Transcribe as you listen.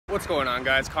What's going on,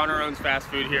 guys? Connor owns fast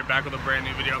food here, back with a brand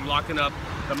new video. I'm locking up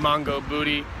the Mongo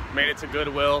booty, made it to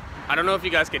Goodwill. I don't know if you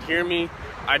guys could hear me.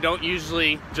 I don't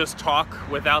usually just talk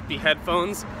without the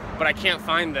headphones, but I can't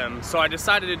find them. So I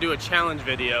decided to do a challenge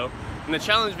video. And the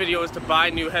challenge video is to buy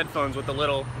new headphones with a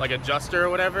little like adjuster or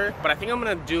whatever. But I think I'm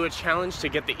gonna do a challenge to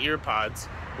get the ear pods,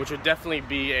 which would definitely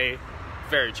be a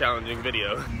very challenging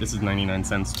video. This is 99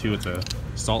 cents too. It's a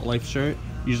Salt Life shirt.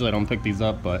 Usually I don't pick these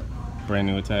up, but brand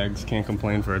new tags, can't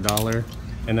complain for $1.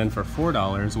 And then for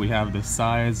 $4, we have the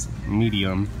size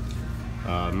medium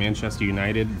Manchester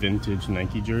United vintage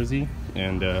Nike jersey.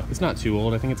 And it's not too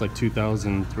old. I think it's like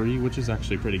 2003, which is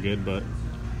actually pretty good, but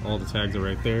all the tags are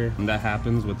right there. And that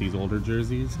happens with these older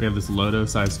jerseys. We have this Lodo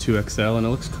size 2XL, and it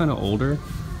looks kind of older,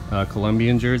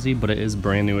 Colombian jersey, but it is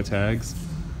brand new with tags,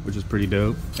 which is pretty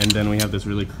dope. And then we have this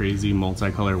really crazy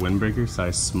multicolor windbreaker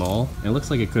size small. And it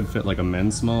looks like it could fit like a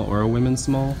men's small or a women's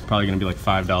small. Probably gonna be like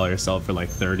 $5, sell it for like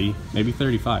 30, maybe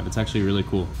 35. It's actually really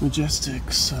cool.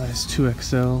 Majestic size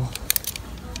 2XL,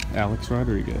 Alex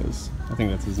Rodriguez. I think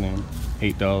that's his name.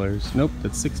 $8. Nope,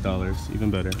 that's $6,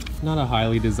 even better. Not a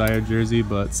highly desired jersey,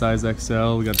 but size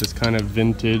XL. We got this kind of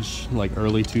vintage, like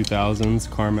early 2000s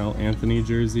Carmel Anthony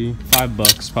jersey.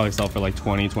 $5, probably sell for like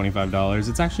 $20, $25.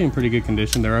 It's actually in pretty good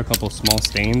condition. There are a couple small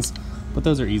stains, but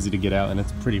those are easy to get out, and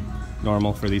it's pretty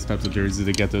normal for these types of jerseys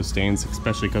to get those stains,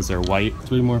 especially because they're white.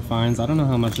 3 more fines. I don't know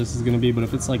how much this is going to be, but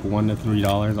if it's like $1 to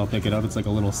 $3, I'll pick it up. It's like a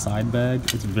little side bag.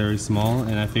 It's very small,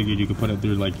 and I figured you could put it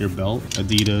through like your belt.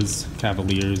 Adidas,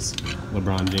 Cavaliers,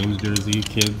 LeBron James jersey,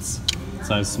 kids,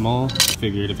 size small. I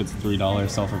figured if it's $3,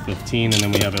 sell for $15, and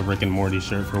then we have a Rick and Morty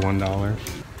shirt for $1.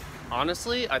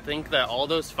 Honestly, I think that all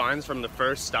those fines from the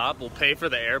first stop will pay for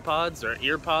the AirPods or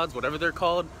EarPods, whatever they're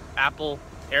called. Apple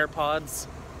AirPods,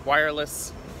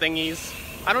 wireless thingies.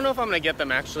 I don't know if I'm gonna get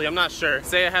them actually, I'm not sure.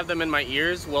 Say I have them in my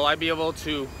ears, will I be able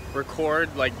to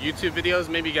record like YouTube videos?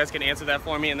 Maybe you guys can answer that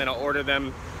for me, and then I'll order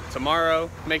them tomorrow.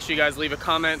 Make sure you guys leave a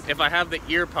comment. If I have the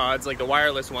ear pods, like the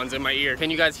wireless ones in my ear, can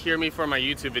you guys hear me for my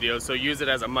YouTube videos? So use it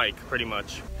as a mic, pretty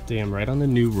much. Damn, right on the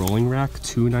new rolling rack,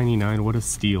 $2.99, what a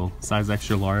steal. Size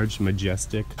extra large,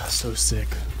 Majestic, so sick.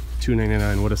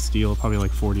 $2.99, what a steal, probably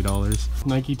like $40.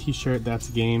 Nike t-shirt, that's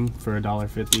game, for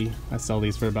 $1.50. I sell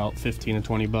these for about 15 to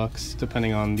 20 bucks,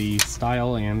 depending on the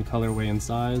style and colorway and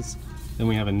size. Then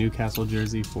we have a Newcastle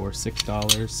jersey for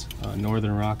 $6.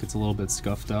 Northern Rock, it's a little bit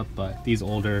scuffed up, but these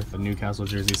older Newcastle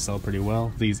jerseys sell pretty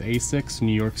well. These Asics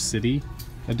New York City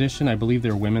edition, I believe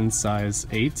they're women's size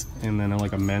 8, and then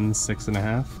like a men's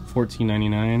 6.5.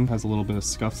 $14.99, has a little bit of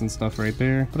scuffs and stuff right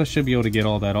there, but I should be able to get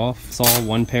all that off. Saw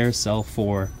one pair sell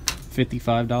for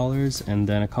 $55, and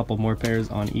then a couple more pairs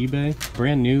on eBay.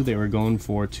 Brand new, they were going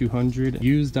for $200.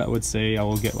 Used, I would say I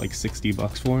will get like 60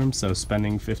 bucks for them, so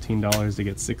spending $15 to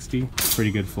get 60,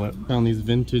 pretty good flip. Found these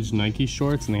vintage Nike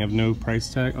shorts, and they have no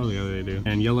price tag. Oh yeah, they do.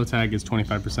 And yellow tag is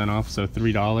 25% off, so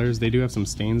 $3. They do have some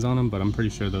stains on them, but I'm pretty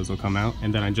sure those will come out.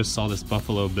 And then I just saw this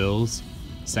Buffalo Bills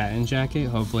satin jacket.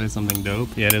 Hopefully it's something dope.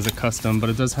 Yeah, it is a custom, but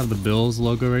it does have the Bills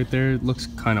logo right there. It looks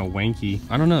kind of wanky.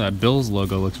 I don't know, that Bills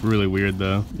logo looks really weird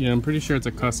though. Yeah, I'm pretty sure it's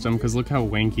a custom because look how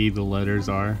wanky the letters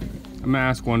are. I'm gonna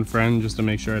ask one friend just to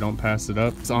make sure I don't pass it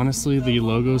up. It's honestly, the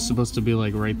logo is supposed to be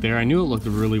like right there. I knew it looked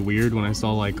really weird when I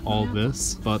saw like all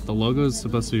this, but the logo is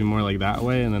supposed to be more like that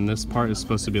way, and then this part is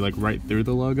supposed to be like right through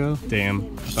the logo.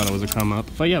 Damn, I thought it was a come up.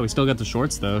 But yeah, we still got the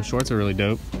shorts though. Shorts are really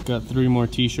dope. Got 3 more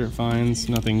t-shirt finds,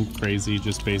 nothing crazy,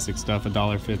 just basic stuff.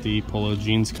 $1.50, Polo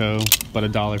Jeans Co. But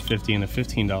 $1.50 and a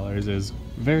 $15 is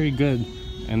very good.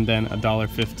 And then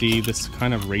 $1.50, this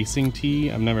kind of racing tee.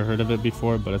 I've never heard of it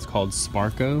before, but it's called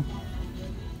Sparko.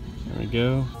 There we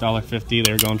go. $1.50,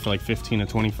 they're going for like 15 to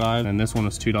 25. And this one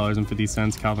was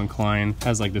 $2.50. Calvin Klein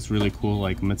has like this really cool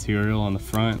like material on the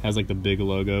front. Has like the big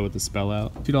logo with the spell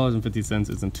out. $2.50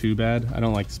 isn't too bad. I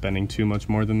don't like spending too much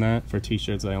more than that. For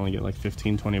t-shirts, I only get like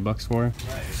 15, 20 bucks for.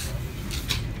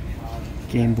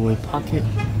 Game Boy Pocket.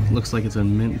 Looks like it's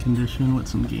in mint condition with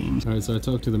some games. All right, so I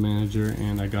talked to the manager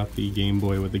and I got the Game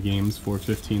Boy with the games for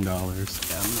 $15.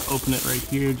 Yeah, I'm gonna open it right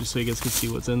here just so you guys can see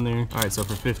what's in there. All right, so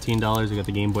for $15, I got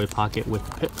the Game Boy Pocket with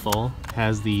Pitfall.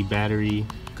 Has the battery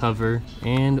cover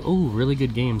and oh, really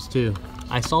good games too.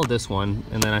 I saw this one,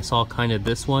 and then I saw kind of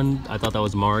this one. I thought that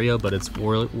was Mario, but it's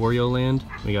Wario Land.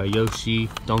 We got Yoshi,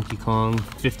 Donkey Kong,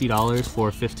 $50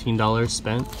 for $15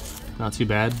 spent. Not too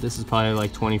bad. This is probably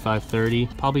like 25, 30,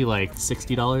 probably like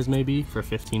 $60 maybe for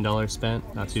 $15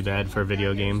 spent. Not too bad for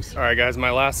video games. All right, guys, my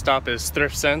last stop is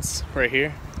Thrift Sense right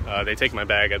here. They take my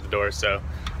bag at the door, so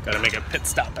gotta make a pit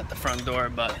stop at the front door,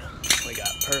 but we got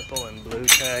purple and blue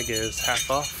tag is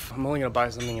half off. I'm only gonna buy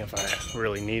something if I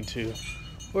really need to.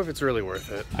 or if it's really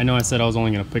worth it. I know I said I was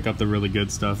only gonna pick up the really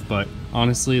good stuff, but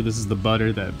honestly, this is the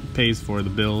butter that pays for the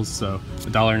bills. So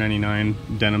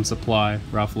 $1.99 denim supply,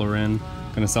 Ralph Lauren,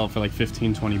 gonna sell it for like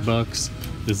 15-20 bucks.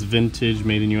 This vintage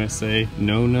made in USA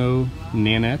No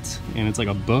Nanette, and it's like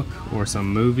a book or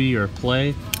some movie or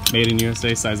play. Made in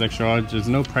USA, size extra large. There's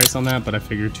no price on that, but I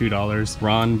figured $2.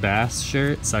 Ron Bass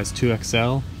shirt, size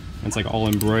 2XL. It's like all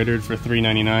embroidered for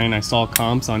 $3.99. I saw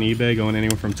comps on eBay going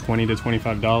anywhere from $20 to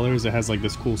 $25. It has like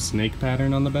this cool snake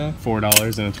pattern on the back.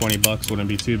 $4 and 20 bucks wouldn't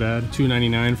be too bad.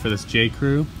 $2.99 for this J.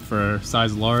 Crew for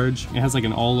size large. It has like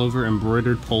an all over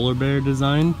embroidered polar bear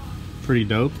design. Pretty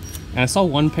dope. And I saw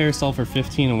one pair sell for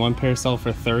 15 and one pair sell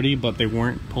for 30, but they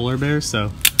weren't polar bears,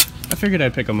 so I figured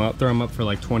I'd pick them up, throw them up for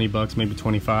like 20 bucks, maybe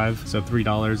 25, so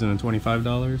 $3 and then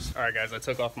 $25. All right, guys, I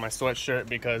took off my sweatshirt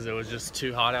because it was just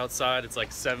too hot outside. It's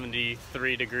like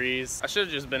 73 degrees. I should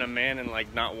have just been a man and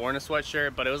like not worn a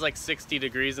sweatshirt, but it was like 60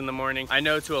 degrees in the morning. I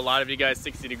know to a lot of you guys,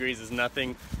 60 degrees is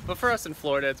nothing, but for us in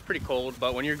Florida, it's pretty cold.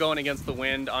 But when you're going against the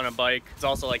wind on a bike, it's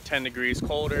also like 10 degrees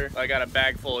colder. I got a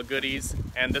bag full of goodies,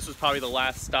 and this was probably the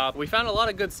last stop. We found a lot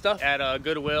of good stuff at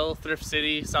Goodwill, Thrift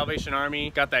City, Salvation Army.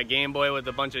 Got that Game Boy with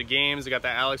a bunch of games. We got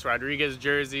that Alex Rodriguez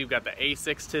jersey. We got the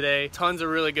A6 today. Tons of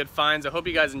really good finds. I hope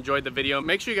you guys enjoyed the video.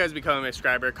 Make sure you guys become a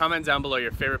McScriber. Comment down below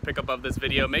your favorite pickup of this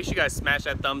video. Make sure you guys smash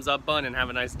that thumbs up button and have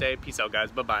a nice day. Peace out,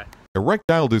 guys. Bye-bye.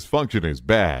 Erectile dysfunction is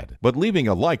bad, but leaving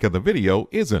a like on the video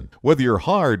isn't. Whether you're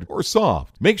hard or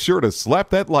soft, make sure to slap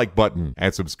that like button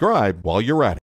and subscribe while you're at it.